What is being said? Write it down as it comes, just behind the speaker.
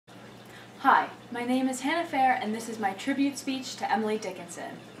Hi, my name is Hannah Fair, and this is my tribute speech to Emily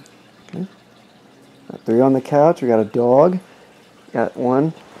Dickinson. Okay. Got 3 on the couch. We got a dog. Got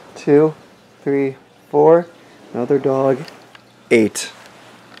 1, 2, 3, 4. Another dog. 8.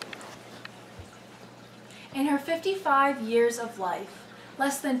 In her 55 years of life,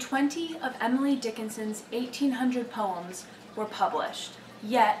 less than 20 of Emily Dickinson's 1,800 poems were published,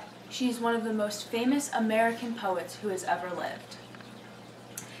 yet she is one of the most famous American poets who has ever lived.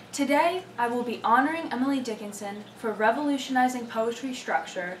 Today, I will be honoring Emily Dickinson for revolutionizing poetry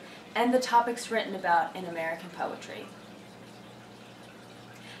structure and the topics written about in American poetry.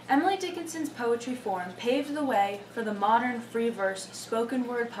 Emily Dickinson's poetry form paved the way for the modern free verse spoken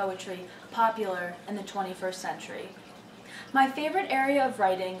word poetry popular in the 21st century. My favorite area of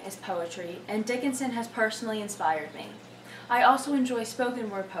writing is poetry, and Dickinson has personally inspired me. I also enjoy spoken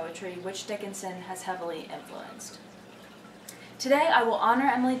word poetry, which Dickinson has heavily influenced. Today, I will honor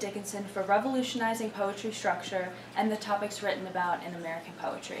Emily Dickinson for revolutionizing poetry structure and the topics written about in American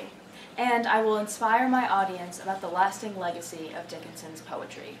poetry. And I will inspire my audience about the lasting legacy of Dickinson's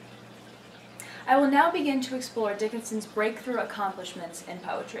poetry. I will now begin to explore Dickinson's breakthrough accomplishments in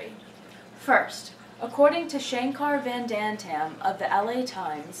poetry. First, according to Shankar Van Dantam of the LA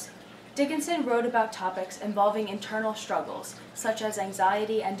Times, Dickinson wrote about topics involving internal struggles, such as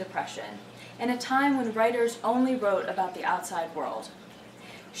anxiety and depression, in a time when writers only wrote about the outside world.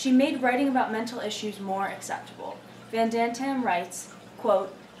 She made writing about mental issues more acceptable. Van Dantam writes,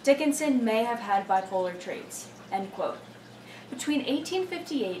 quote, "Dickinson may have had bipolar traits," end quote. Between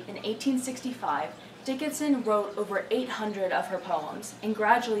 1858 and 1865, Dickinson wrote over 800 of her poems and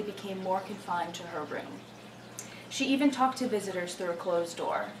gradually became more confined to her room. She even talked to visitors through a closed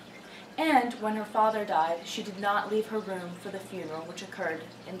door. And when her father died, she did not leave her room for the funeral, which occurred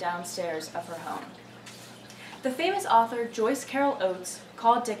in downstairs of her home. The famous author Joyce Carol Oates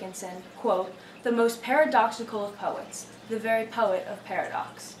called Dickinson, quote, "the most paradoxical of poets, the very poet of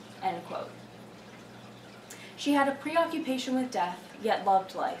paradox," end quote. She had a preoccupation with death, yet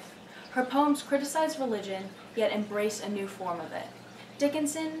loved life. Her poems criticize religion, yet embrace a new form of it.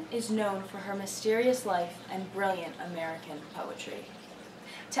 Dickinson is known for her mysterious life and brilliant American poetry.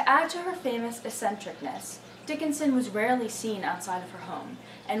 To add to her famous eccentricness, Dickinson was rarely seen outside of her home,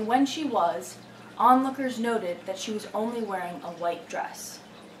 and when she was, onlookers noted that she was only wearing a white dress.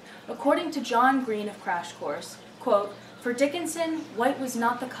 According to John Green of Crash Course, quote, "For Dickinson, white was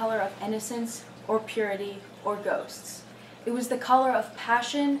not the color of innocence or purity or ghosts. It was the color of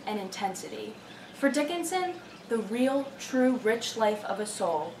passion and intensity. For Dickinson, the real, true, rich life of a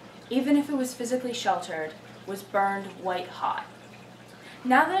soul, even if it was physically sheltered, was burned white hot."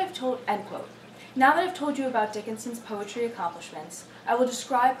 Now that I've told you about Dickinson's poetry accomplishments, I will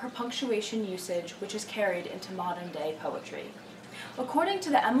describe her punctuation usage, which is carried into modern-day poetry. According to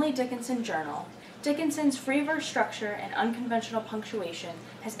the Emily Dickinson Journal, Dickinson's free verse structure and unconventional punctuation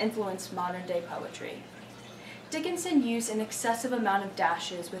has influenced modern-day poetry. Dickinson used an excessive amount of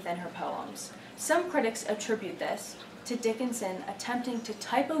dashes within her poems. Some critics attribute this to Dickinson attempting to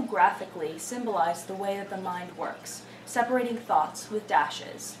typographically symbolize the way that the mind works, separating thoughts with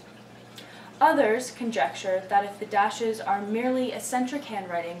dashes. Others conjecture that if the dashes are merely eccentric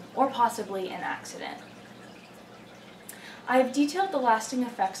handwriting or possibly an accident. I have detailed the lasting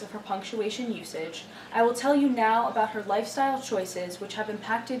effects of her punctuation usage. I will tell you now about her lifestyle choices which have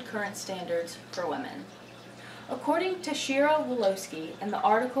impacted current standards for women. According to Shira Wolosky in the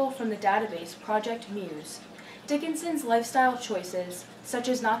article from the database Project Muse, Dickinson's lifestyle choices, such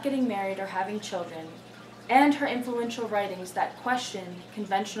as not getting married or having children, and her influential writings that question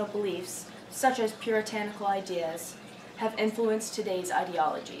conventional beliefs, such as puritanical ideas, have influenced today's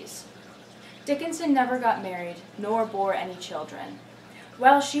ideologies. Dickinson never got married, nor bore any children.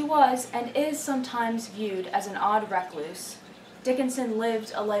 While she was and is sometimes viewed as an odd recluse, Dickinson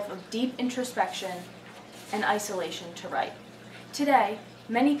lived a life of deep introspection and isolation to write. Today,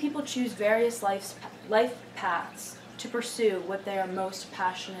 many people choose various life paths to pursue what they are most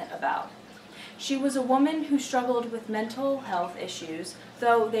passionate about. She was a woman who struggled with mental health issues,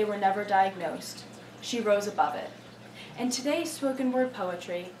 though they were never diagnosed. She rose above it. In today's spoken word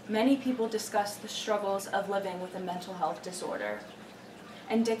poetry, many people discuss the struggles of living with a mental health disorder,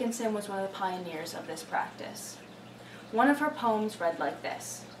 and Dickinson was one of the pioneers of this practice. One of her poems read like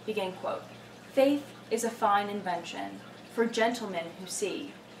this, beginning, quote, "Faith is a fine invention for gentlemen who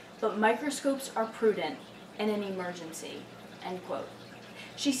see, but microscopes are prudent in an emergency," end quote.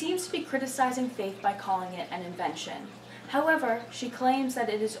 She seems to be criticizing faith by calling it an invention. However, she claims that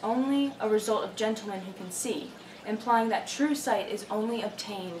it is only a result of gentlemen who can see, implying that true sight is only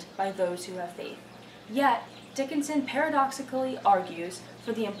obtained by those who have faith. Yet, Dickinson paradoxically argues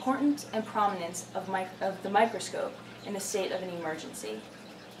for the importance and prominence of the microscope in a state of an emergency.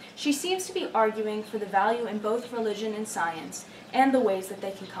 She seems to be arguing for the value in both religion and science and the ways that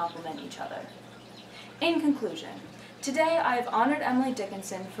they can complement each other. In conclusion, today I have honored Emily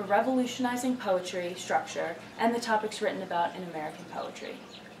Dickinson for revolutionizing poetry structure and the topics written about in American poetry.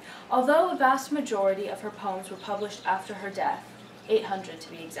 Although a vast majority of her poems were published after her death, 800 to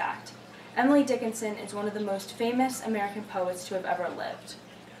be exact, Emily Dickinson is one of the most famous American poets to have ever lived.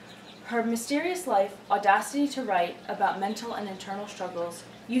 Her mysterious life, audacity to write about mental and internal struggles,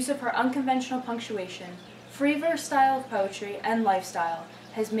 use of her unconventional punctuation, free verse style of poetry, and lifestyle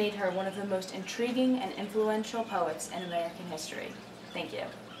has made her one of the most intriguing and influential poets in American history. Thank you.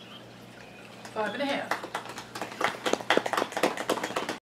 5.5.